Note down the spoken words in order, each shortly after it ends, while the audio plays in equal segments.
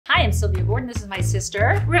Hi, I'm Sylvia Gordon. This is my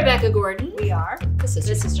sister, Rebecca Gordon. We are the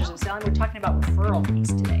Sisters of Selling. We're talking about referral fees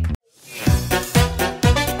today.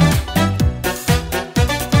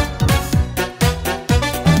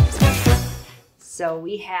 So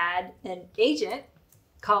we had an agent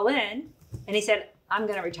call in and he said, I'm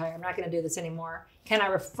going to retire. I'm not going to do this anymore. Can I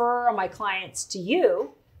refer my clients to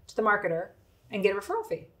you, to the marketer, and get a referral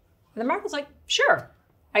fee? And the marketer was like, sure,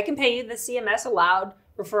 I can pay you the CMS allowed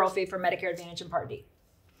referral fee for Medicare Advantage and Part D.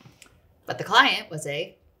 But the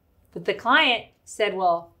client said,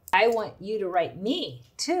 well, I want you to write me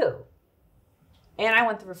too. And I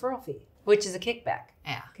want the referral fee, which is a kickback.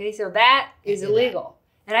 Yeah. Okay, so that is illegal.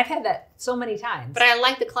 And I've had that so many times. But I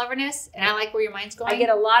like the cleverness and I like where your mind's going. I get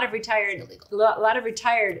a lot of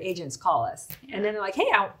retired agents call us. Yeah. And then they're like, hey,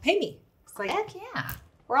 pay me. It's like, heck yeah.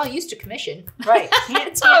 We're all used to commission. Right.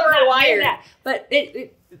 It's how we're wired. But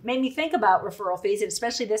it made me think about referral fees,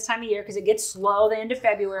 especially this time of year, because it gets slow the end of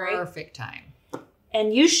February. Perfect time.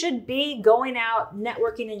 And you should be going out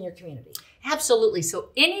networking in your community. Absolutely. So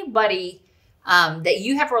anybody that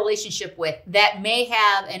you have a relationship with that may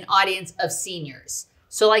have an audience of seniors.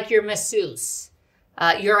 So like your masseuse,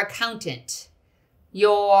 your accountant,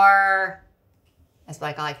 that's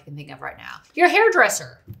like all I can think of right now. Your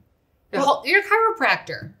hairdresser, your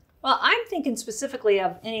chiropractor. Well, I'm thinking specifically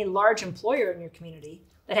of any large employer in your community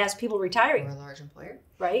that has people retiring. Or a large employer.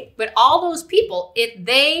 Right. But all those people, if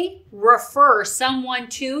they refer someone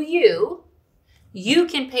to you, you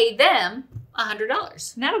can pay them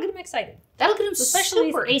 $100. And that'll get them excited. That'll get them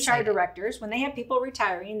especially super these HR excited. directors, when they have people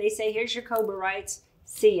retiring, they say, here's your COBRA rights,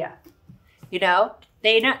 see ya. You know,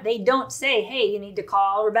 they don't say, hey, you need to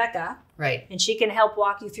call Rebecca. Right. And she can help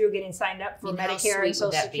walk you through getting signed up for Medicare and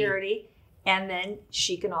Social Security. And then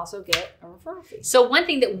she can also get a referral fee. So one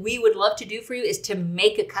thing that we would love to do for you is to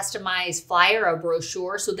make a customized flyer, a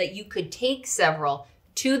brochure, so that you could take several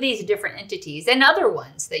to these different entities and other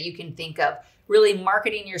ones that you can think of, really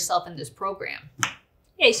marketing yourself in this program.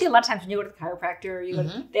 Yeah, you see a lot of times when you go to the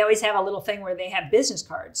chiropractor, they always have a little thing where they have business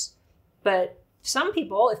cards. But some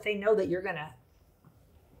people, if they know that you're going to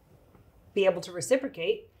be able to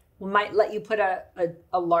reciprocate, might let you put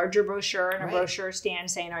a larger brochure and a brochure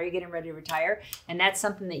stand saying, are you getting ready to retire? And that's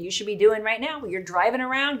something that you should be doing right now. When you're driving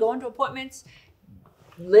around, going to appointments,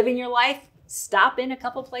 living your life, stop in a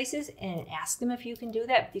couple places and ask them if you can do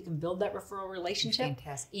that, if you can build that referral relationship.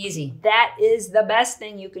 Fantastic. Easy. That is the best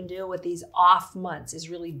thing you can do with these off months,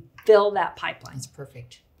 is really fill that pipeline. That's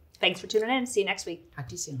perfect. Thanks for tuning in. See you next week. Talk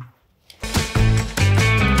to you soon.